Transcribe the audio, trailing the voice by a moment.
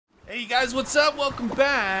Hey guys, what's up? Welcome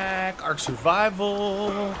back. Ark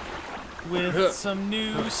Survival with some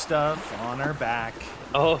new stuff on our back.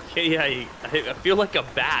 Oh, okay, yeah, I feel like a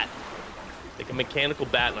bat. Like a mechanical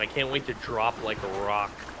bat, and I can't wait to drop like a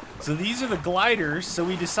rock. So these are the gliders, so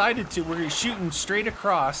we decided we're shooting straight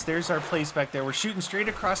across. There's our place back there. We're shooting straight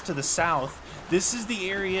across to the south. This is the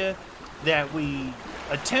area that we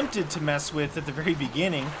attempted to mess with at the very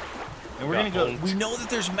beginning. And we're gonna go, we know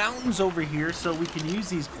that there's mountains over here, so we can use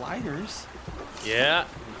these gliders. Yeah,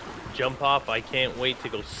 jump off, I can't wait to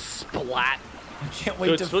go splat. I can't wait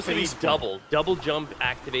to it's supposed to be double. Double jump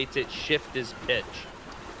activates it, shift is pitch.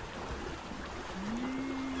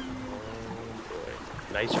 Oh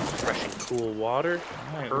boy. Nice, refreshing, cool water.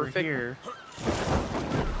 All right, perfect. we're here.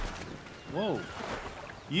 Whoa,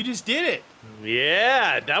 you just did it.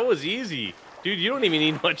 Yeah, that was easy. Dude, you don't even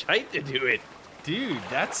need much height to do it. Dude,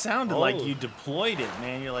 that sounded like you deployed it,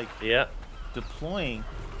 man. You're like, yeah, deploying.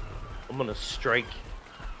 I'm gonna strike.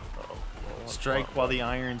 Strike while the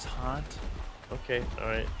iron's hot. Okay, all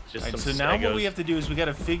right. Just some so now what we have to do is we got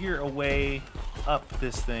to figure a way up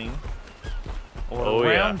this thing or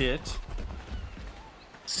around it.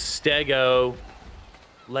 Stego,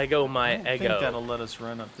 Lego my ego. I think that'll let us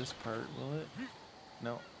run up this part, will it?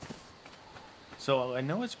 No. So I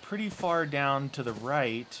know it's pretty far down to the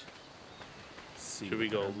right. Should we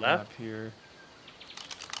go left here?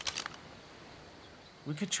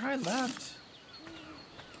 We could try left.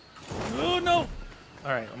 Oh no!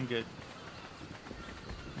 All right, I'm good.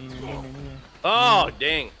 Oh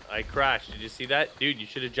dang! I crashed. Did you see that, dude? You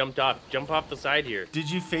should have jumped off. Jump off the side here.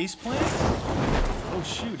 Did you face plant? Oh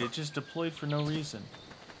shoot! It just deployed for no reason.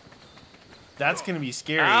 That's gonna be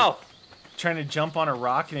scary. Ow! Trying to jump on a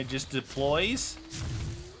rock and it just deploys.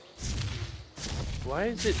 Why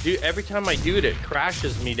is it, dude? Every time I do it, it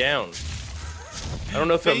crashes me down. I don't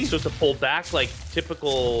know if I'm supposed to pull back like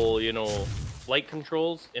typical, you know, flight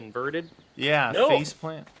controls, inverted. Yeah, no. Face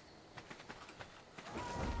plant.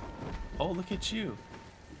 Oh, look at you.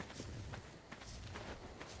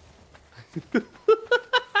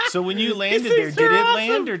 So when you landed there, did it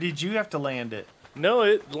land or did you have to land it? No,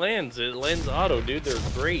 it lands. It lands auto, dude. They're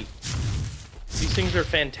great. These things are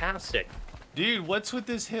fantastic. Dude, what's with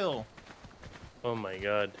this hill? Oh my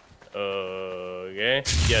god. Okay.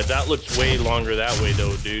 Yeah, that looks way longer that way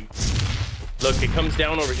though, dude. Look, it comes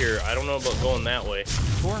down over here. I don't know about going that way.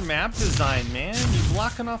 Poor map design, man. You're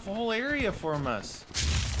blocking off a whole area from us.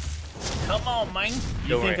 Come on, man.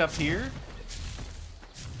 You think up here?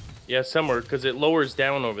 Yeah, somewhere, because it lowers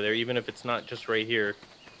down over there, even if it's not just right here.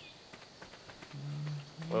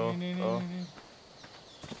 Oh, oh.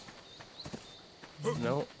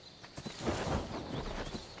 No.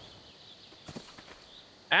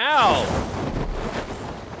 Ow!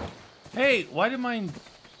 Hey, why did mine...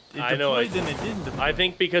 I know. Then it didn't deploy. I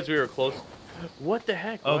think because we were close. What the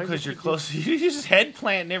heck? Oh, because you're close. You just head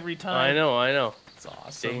planting every time. I know, I know. It's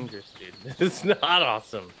awesome. Dangerous, dude. It's not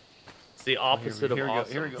awesome. It's the opposite of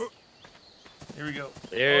awesome. Here we go. Here we go.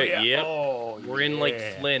 There, yeah. Yep. Oh, we're in like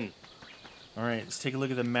Flynn. All right, let's take a look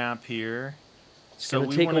at the map here. It's gonna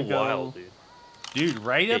take a while, dude. Dude,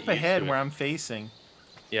 right up ahead where I'm facing.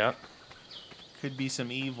 Yeah. Could be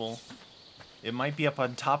some evil. It might be up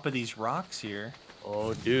on top of these rocks here.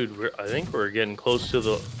 Oh, dude, I think we're getting close to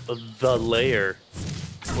the layer.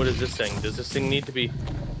 What is this thing? Does this thing need to be?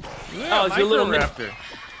 Yeah, oh, it's a little raptor.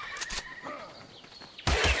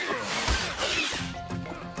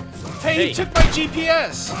 Hey, he took my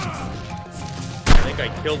GPS. I think I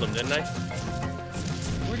killed him, didn't I?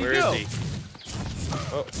 Where'd he Where go? is he?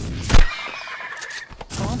 Oh.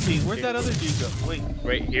 Compy, where'd that other dude go? Wait.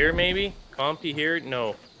 Right here, maybe? Compy here?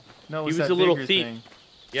 No. No, he was a little thief. Thing.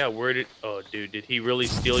 Yeah, where did... Oh, dude, did he really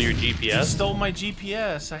steal your GPS? He stole my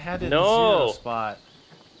GPS. I had it in a zero spot.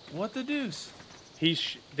 What the deuce?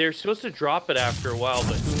 They're supposed to drop it after a while,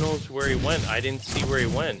 but who knows where he went? I didn't see where he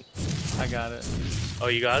went. I got it. Oh,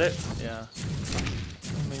 you got it? Yeah.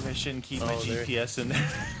 Maybe I shouldn't keep my GPS in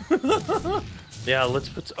there. Yeah, let's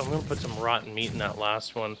put... I'm gonna put some rotten meat in that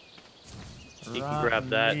last one. You can grab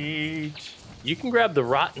that. Meat. You can grab the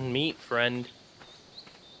rotten meat, friend.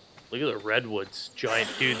 Look at the redwoods, giant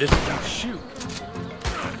dude. This shoot.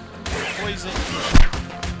 Poison.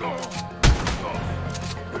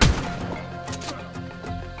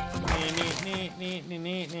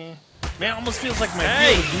 Man, it almost feels like my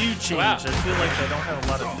field of view changed. Wow. I feel like I don't have a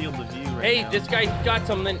lot of field of view right now. Hey, this guy got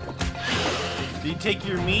something. Did he take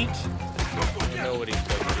your meat? I don't know what he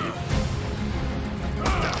took, dude.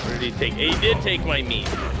 Where did he take? He did take my meat.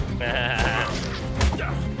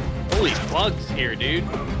 Holy bugs here, dude.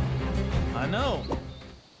 I know.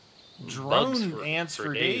 Drone ants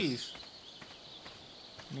for days.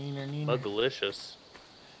 Neener, neener. Bugalicious.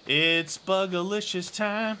 It's Bugalicious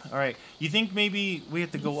time. All right. You think maybe we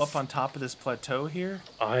have to go up on top of this plateau here?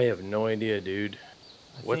 I have no idea, dude.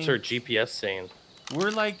 What's our GPS saying? We're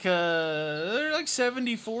like, they're like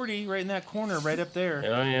 70-40 right in that corner, right up there.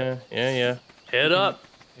 Oh, yeah. Yeah, yeah. Head up.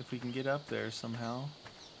 If we can get up there somehow.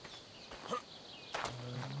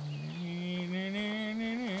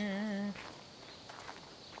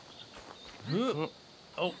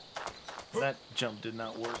 Oh, that jump did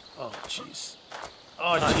not work. Oh, jeez.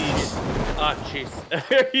 Oh, jeez. Ah, jeez.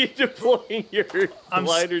 Are you deploying your gliders?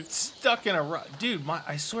 I'm stuck in a rut. Dude,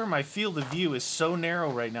 I swear my field of view is so narrow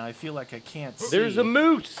right now. I feel like I can't see. There's a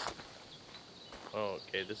moose. Oh,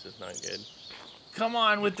 okay. This is not good. Come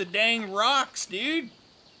on with the dang rocks, dude.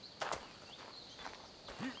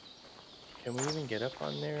 Can we even get up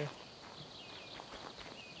on there?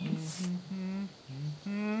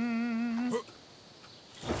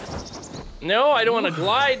 No, I don't want to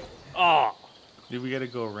glide. Oh. Dude, we gotta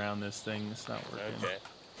go around this thing. It's not working.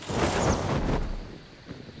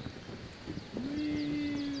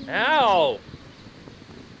 Okay. Ow!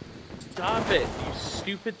 Stop it, you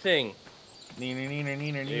stupid thing.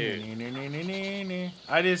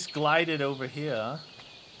 I just glided over here.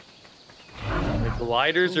 The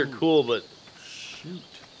gliders are cool, but shoot,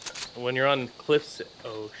 when you're on cliffs,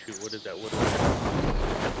 oh shoot, what is that? What is that?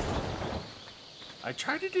 I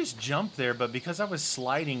tried to just jump there, but because I was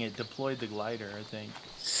sliding, it deployed the glider, I think.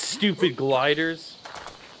 Stupid gliders.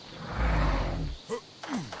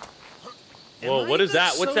 Whoa, what is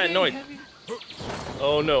that? What's that noise? Heavy?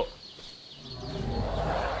 Oh no.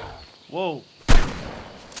 Whoa.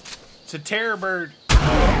 It's a terror bird.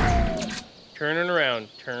 Turning around.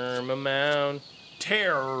 Turn them around.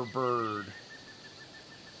 Terror bird.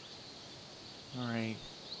 Alright.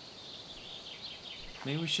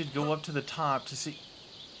 Maybe we should go up to the top to see.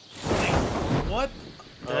 What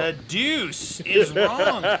the deuce is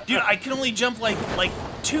wrong? Dude, I can only jump like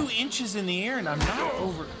 2 inches in the air and I'm not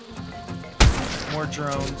over. More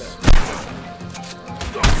drones.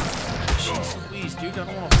 Jeez Louise, dude, I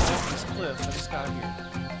don't want to fall off this cliff. I just got here.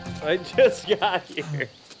 I just got here.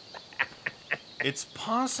 It's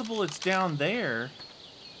possible it's down there.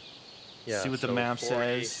 Yeah, see what the so map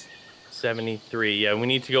 40, says. 73. Yeah, we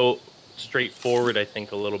need to go straight forward, I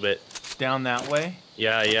think, a little bit. Down that way?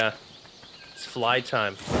 Yeah, yeah. It's fly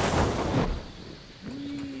time.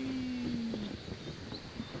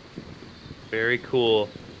 Very cool.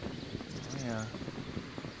 Yeah.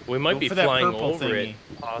 We might be flying over thingy. it,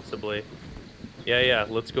 possibly. Yeah, yeah,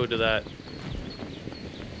 let's go to that.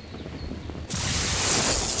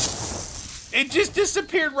 It just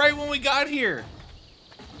disappeared right when we got here.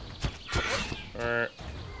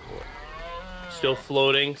 Still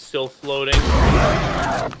floating, still floating.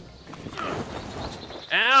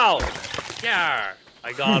 Ow! Yeah,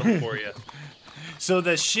 I got him for you. So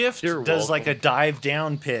the shift does like a dive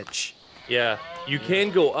down pitch. Yeah, you can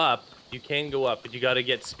go up. You can go up, but you got to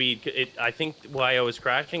get speed. I think why I was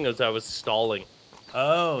crashing is I was stalling.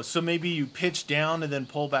 Oh, so maybe you pitch down and then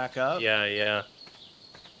pull back up? Yeah, yeah.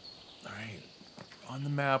 All right. On the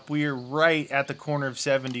map, we are right at the corner of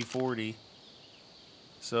 70-40.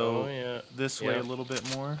 So this way a little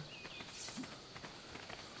bit more.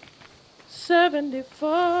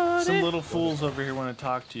 70-40. Some little fools over here want to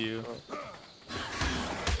talk to you.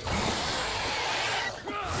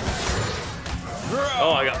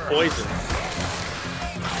 Oh, I got poisoned.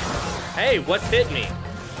 Hey, what's hit me?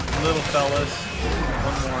 Little fellas.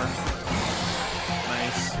 One more.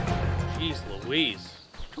 Nice. Jeez Louise.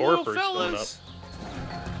 Little Torpors going up. fellas.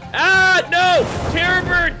 Ah, no! Terror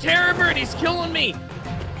bird! Terror bird! He's killing me!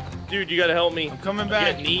 Dude, you gotta help me. I'm coming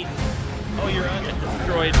back. Getting eaten. Oh, you're on. Get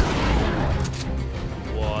destroyed.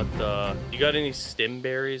 What the? You got any stim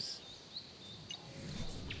berries?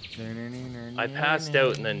 I passed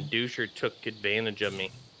out and then Doucher took advantage of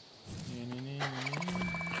me.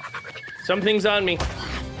 Something's on me.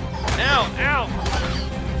 Ow! Ow!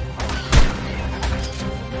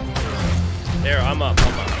 There, I'm up.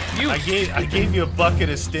 I'm up. I gave you a bucket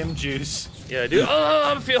of stem juice. Yeah, dude. Oh,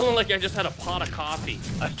 I'm feeling like I just had a pot of coffee.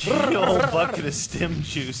 I gave you a whole bucket of stem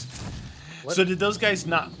juice. What? So did those guys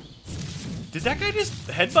not... Did that guy just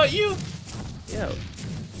headbutt you? Yeah.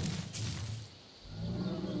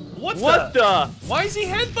 What the? Why is he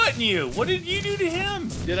headbutting you? What did you do to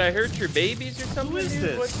him? Did I hurt your babies or something? Who is dude?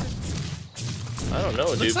 this? I don't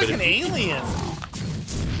know, dude. Looks like an alien.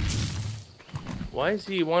 Why does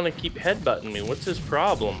he want to keep headbutting me? What's his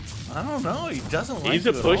problem? I don't know. He doesn't like He's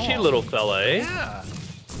a pushy little fella, eh? Yeah.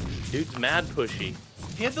 Dude's mad pushy.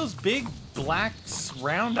 He had those big, black,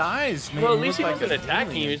 round eyes. Well, at least he wasn't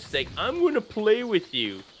attacking you. He's like, I'm going to play with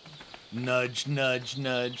you. Nudge, nudge,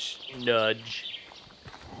 nudge. Nudge.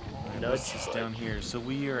 Nudge is down here. So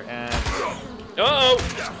we are at... Uh-oh!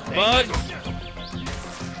 Bugs!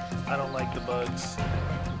 I don't like the bugs.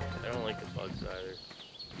 I don't like the bugs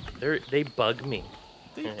either. They bug me.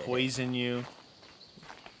 They poison you.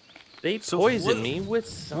 They poison me with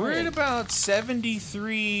science. We're at about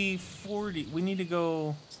 73.40. We need to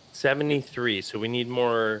go... 73, so we need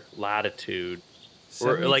more latitude.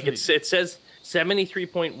 We're, like it says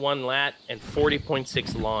 73.1 lat and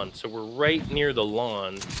 40.6 lawn, so we're right near the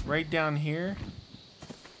lawn. Right down here?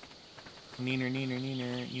 Neener, neener,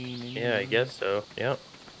 neener, neener. Yeah, I guess so. Yep.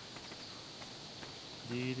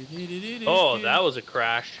 Oh, that was a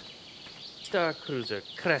crash. Star Cruiser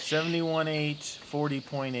crash. 71.8,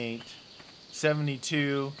 40.8,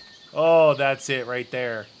 72. Oh, that's it right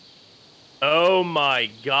there. Oh my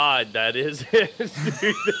God, that is it. Dude,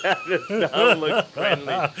 that does not look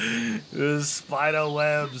friendly. The spider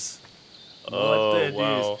webs. Oh, what the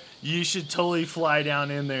wow. deuce? You should totally fly down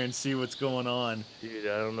in there and see what's going on. Dude,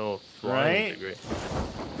 I don't know if flying is great.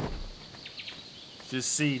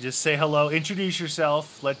 Just say hello, introduce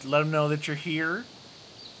yourself, let them know that you're here.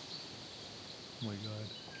 Oh my God.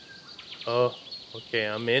 Oh, okay,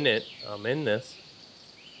 I'm in it. I'm in this.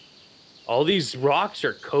 All these rocks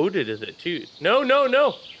are coated with it too. No, no,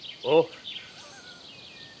 no. Oh.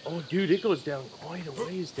 Oh, dude, it goes down quite a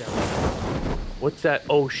ways down. What's that?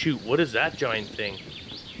 Oh, shoot. What is that giant thing?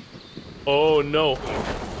 Oh, no.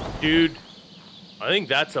 Dude, I think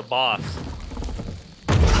that's a boss.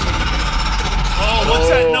 Oh, what's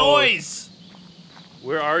that noise?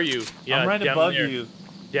 Where are you? Yeah, I'm right above you.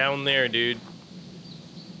 Down there, dude.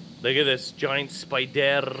 Look at this giant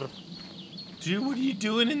spider. Dude, what are you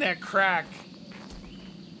doing in that crack?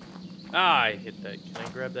 Ah, I hit that. Can I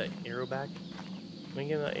grab that arrow back? Can I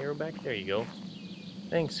get that arrow back? There you go.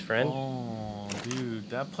 Thanks, friend. Oh,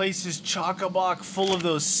 dude, that place is chock-a-block full of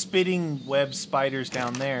those spitting web spiders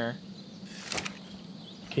down there.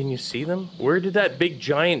 Can you see them? Where did that big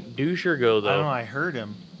giant doucher go, though? I don't know, I heard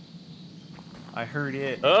him. I heard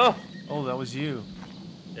it. Oh! Oh, that was you.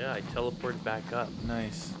 Yeah, I teleported back up.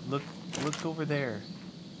 Nice. Look over there.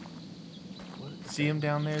 See him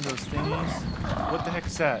down there, those thingies? What the heck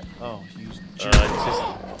is that? Oh, he's it's just...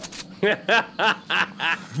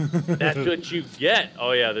 That's what you get.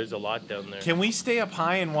 Oh, yeah, there's a lot down there. Can we stay up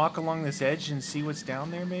high and walk along this edge and see what's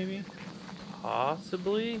down there, maybe?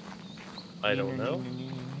 Possibly. I don't know.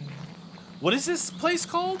 What is this place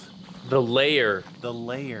called? The Lair. The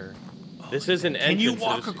Lair. This is an entrance. Can you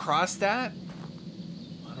walk across that?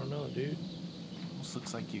 I don't know, dude. Almost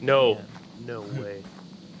looks like you can. No way.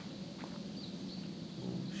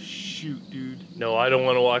 Shoot, dude. No, I don't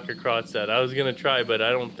want to walk across that. I was gonna try, but I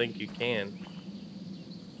don't think you can.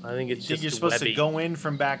 I think it's just you're supposed to go in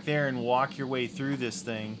from back there and walk your way through this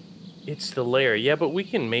thing. It's the Lair. Yeah, but we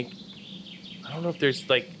can make... I don't know if there's,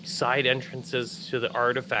 like, side entrances to the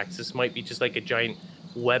artifacts. This might be just like a giant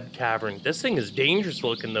web cavern. This thing is dangerous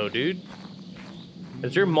looking, though, dude.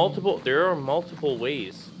 Is there multiple... There are multiple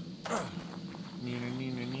ways.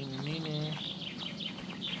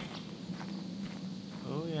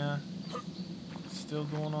 Oh, yeah. Still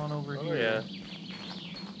going on over here. Oh, yeah.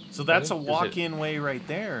 So that's a walk-in way right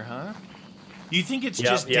there, huh? You think it's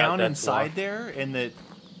just down inside there and that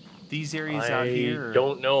these areas out here... I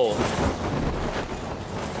don't know.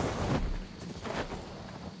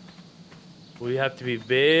 We have to be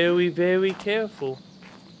very, very careful.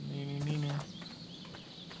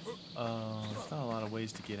 There's not a lot of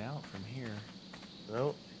ways to get out from here.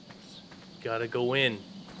 No. Gotta go in.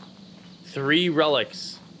 3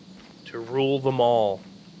 relics to rule them all.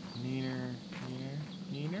 Neener.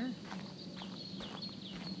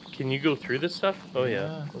 Can you go through this stuff? Oh,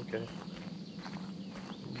 yeah. Okay.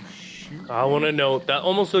 Oh, shoot. I want to know. That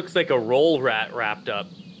almost looks like a roll rat wrapped up.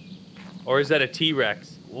 Or is that a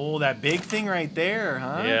T-Rex? Oh, that big thing right there,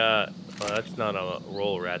 huh? Yeah. Well, that's not a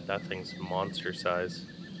roll rat. That thing's monster size.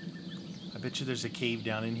 I bet you there's a cave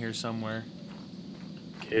down in here somewhere.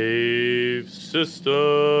 Cave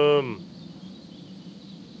system.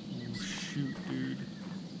 Oh, shoot, dude.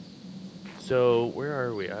 So, where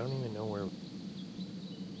are we? I don't even know where...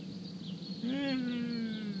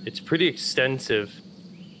 It's pretty extensive.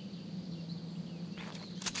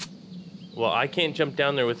 Well, I can't jump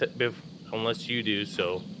down there with it unless you do,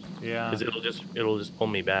 so... Yeah. Because it'll just pull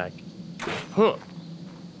me back. Huh.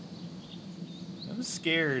 I'm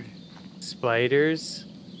scared. Spiders.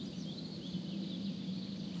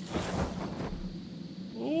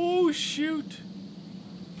 Oh, shoot.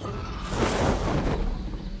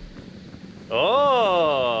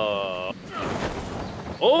 Oh!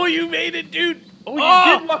 Oh, you made it, dude! Oh,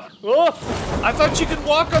 you did walk! Oh! I thought you could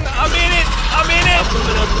walk on the... I'm in it! I'm in it!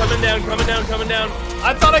 Coming down.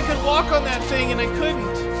 I thought I could walk on that thing and I couldn't.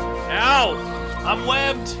 Ow! I'm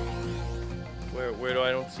webbed. Where do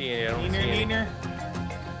I don't see any? I don't see any. Neener.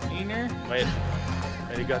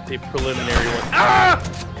 I got the preliminary one. Ah!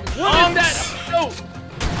 What is that? No!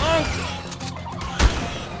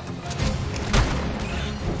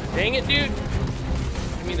 Dang it, dude.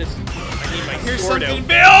 Give me this. I need my Here's sword something out.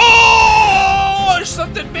 big. Oh! There's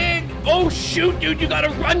something big. Oh, shoot, dude. You gotta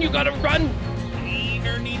run. Neener.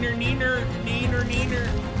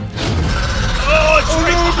 Oh, it's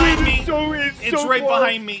right behind me. It's right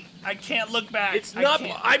behind me. I can't look back. It's not.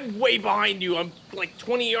 I'm way behind you. I'm like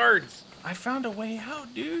 20 yards. I found a way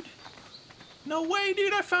out, dude. No way,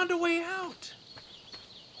 dude. I found a way out.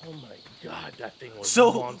 Oh my god, that thing was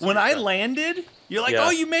So monster when I truck. landed, you're like, Yeah.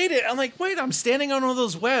 "Oh, you made it." I'm like, "Wait, I'm standing on one of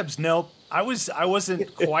those webs." Nope. I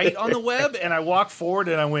wasn't quite on the web, and I walked forward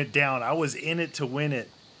and I went down. I was in it to win it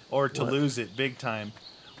or to lose it big time.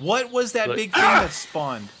 What was that big thing that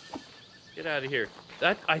spawned? Get out of here.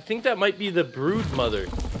 I think that might be the brood mother.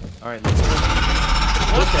 All right, let's go.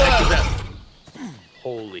 What the heck is that?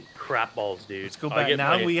 Holy crap balls, dude. Let's go back.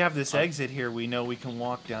 Now we have this exit here. We know we can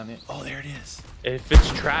walk down it. Oh, there it is. If it's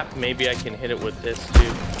trapped, maybe I can hit it with this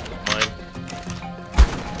too. Mine.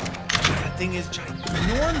 That thing is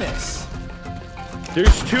ginormous.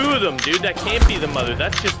 There's two of them, dude. That can't be the mother.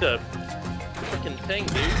 That's just a freaking thing,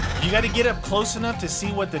 dude. You got to get up close enough to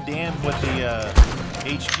see what the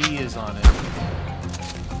HP is on it.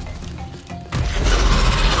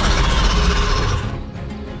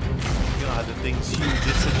 God, the thing's huge.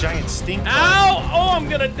 It's a giant stink bug. Ow! Oh, I'm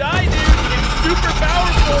gonna die, dude. It's super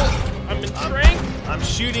powerful. I'm in strength. I'm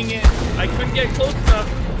shooting it. I couldn't get close enough.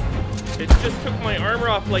 It just took my armor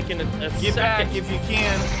off like in a Get second. back if you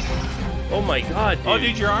can. Oh my god, dude. Oh,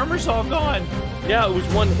 dude, your armor's all gone. Yeah, it was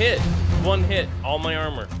one hit. One hit. All my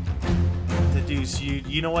armor. The deuce,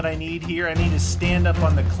 you know what I need here? I need to stand up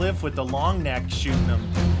on the cliff with the long neck shooting them.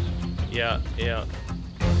 Yeah.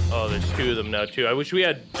 Oh, there's two of them now, too. I wish we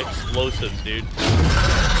had explosives, dude.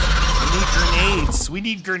 We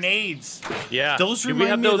need grenades. Yeah. Those Do we remind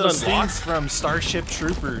have me of those those unlocked? things from Starship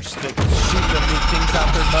Troopers that shoot the big things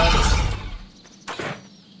out their butts.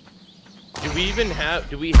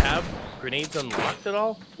 Do we have grenades unlocked at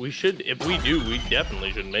all? We should. If we do, we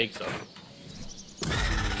definitely should make some.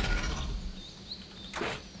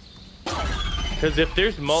 Because if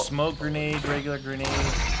there's Smoke grenade, regular grenade.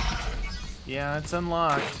 Yeah, it's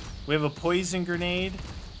unlocked. We have a poison grenade.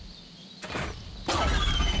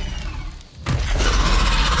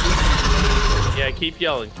 Yeah, keep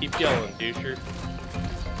yelling, doucher.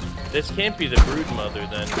 This can't be the brood mother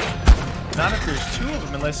then. Not if there's two of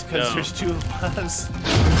them, unless because there's two of us.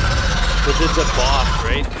 Because it's a boss,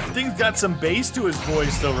 right? Thing's got some bass to his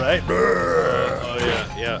voice, though, right? Oh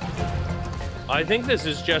yeah. I think this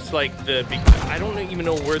is just like I don't even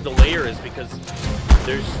know where the layer is because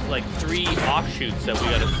there's like 3 offshoots that we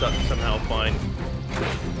gotta somehow find.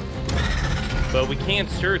 But we can't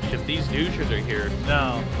search if these douchers are here.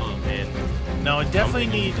 No. Oh man. No, we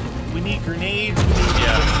need grenades, we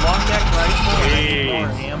need long neck rifle, and we need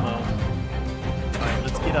more ammo. Alright,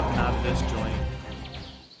 let's get up and out of this joint.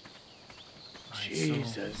 Right,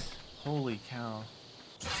 Jesus. So, holy cow.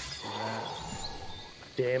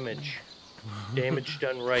 Damage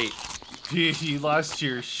done right. Dude, you lost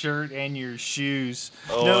your shirt and your shoes.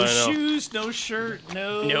 Oh, no I know. shoes, no shirt,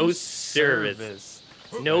 no service.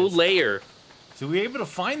 No layer. So we were able to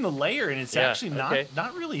find the layer, and it's actually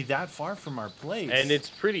not really that far from our place. And it's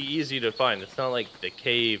pretty easy to find. It's not like the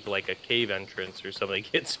cave, like a cave entrance or something.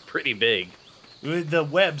 It's pretty big. The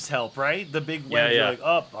webs help, right? The big webs are like,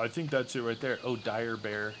 oh, I think that's it right there. Oh, dire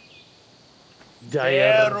bear.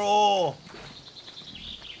 Barrel.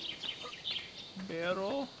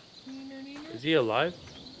 Is he alive?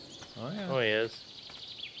 Oh, yeah. Oh, he is.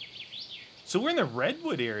 So we're in the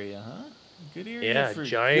redwood area, huh? Good area Yeah,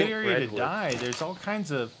 giant good area redwood. to die. There's all kinds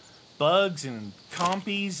of bugs and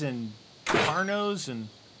compies and carnos and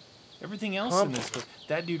everything else in this book.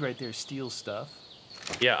 That dude right there steals stuff.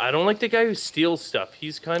 Yeah, I don't like the guy who steals stuff.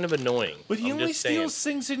 He's kind of annoying. But he only steals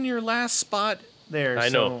things in your last spot there. I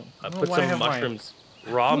know. I put some mushrooms,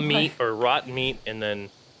 rotten meat, and then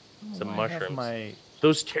some mushrooms.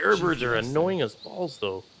 Those terror birds are annoying as balls,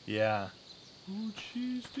 though. Yeah. Oh,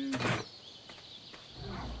 jeez, dude.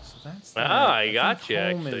 So that's I got you,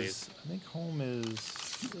 actually. I think home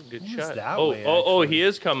is... Good home shot. is that way, He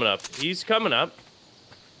is coming up. He's coming up.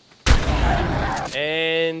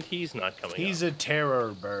 And he's not coming up. He's a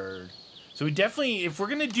terror bird. So we definitely, if we're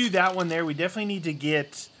going to do that one there, we definitely need to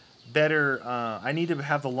get better. I need to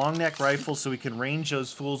have the long neck rifle so we can range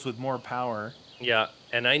those fools with more power. Yeah,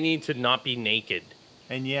 and I need to not be naked.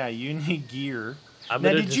 And yeah, you need gear. I'm now,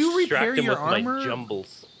 gonna did you repair distract him your with armor? my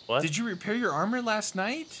jumbles. What? Did you repair your armor last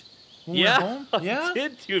night? When we were Yeah, home? Yeah, I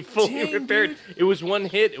did, dude. Fully Dang, repaired. dude. It was one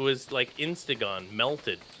hit. It was like Instagon,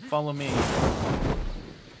 melted. Follow me.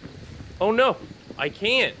 Oh no, I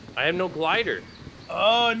can't. I have no glider.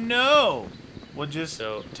 Oh no! Well, just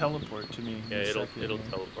So- teleport to me. Yeah, in a it'll second. it'll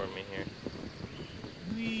teleport me here.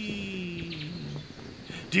 Whee.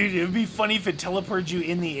 Dude, it would be funny if it teleported you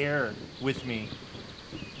in the air with me.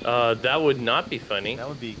 That would not be funny. That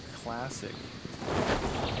would be classic.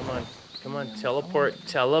 Come on,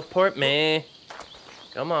 teleport me.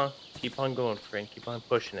 Come on, keep on going, Frank. Keep on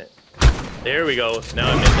pushing it. There we go.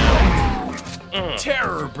 Now I'm in now.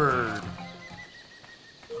 Terror bird.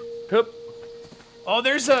 Hup. Oh,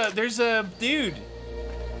 there's a dude.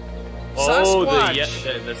 Oh,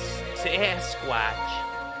 Sasquatch. the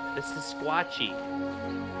Sasquatch. This is Squatchy.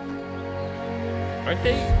 Aren't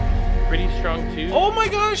they pretty strong too? Oh my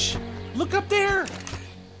gosh! Look up there.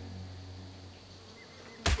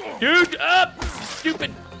 Dude, up!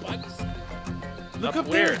 Stupid bugs. Look up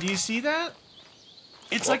where? there. Do you see that?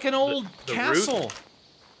 It's What, like an old the castle. root?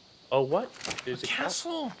 Oh, what? There's a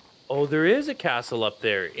Castle. Oh, there is a castle up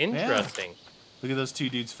there. Interesting. Look at those two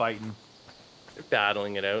dudes fighting. They're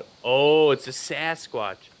battling it out. Oh, it's a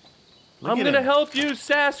Sasquatch. Look I'm at gonna him. help you,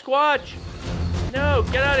 Sasquatch. No,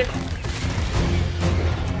 get out of here.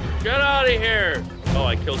 Get out of here. Oh,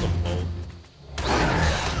 I killed them both. Get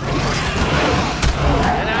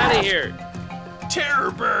out of here.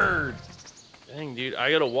 Terror bird. Dang, dude,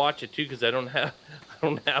 I gotta watch it too because I don't have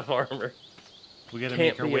armor. We gotta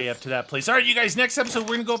Can't make our be way a- up to that place. All right, you guys. Next episode,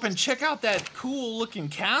 we're gonna go up and check out that cool-looking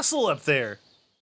castle up there.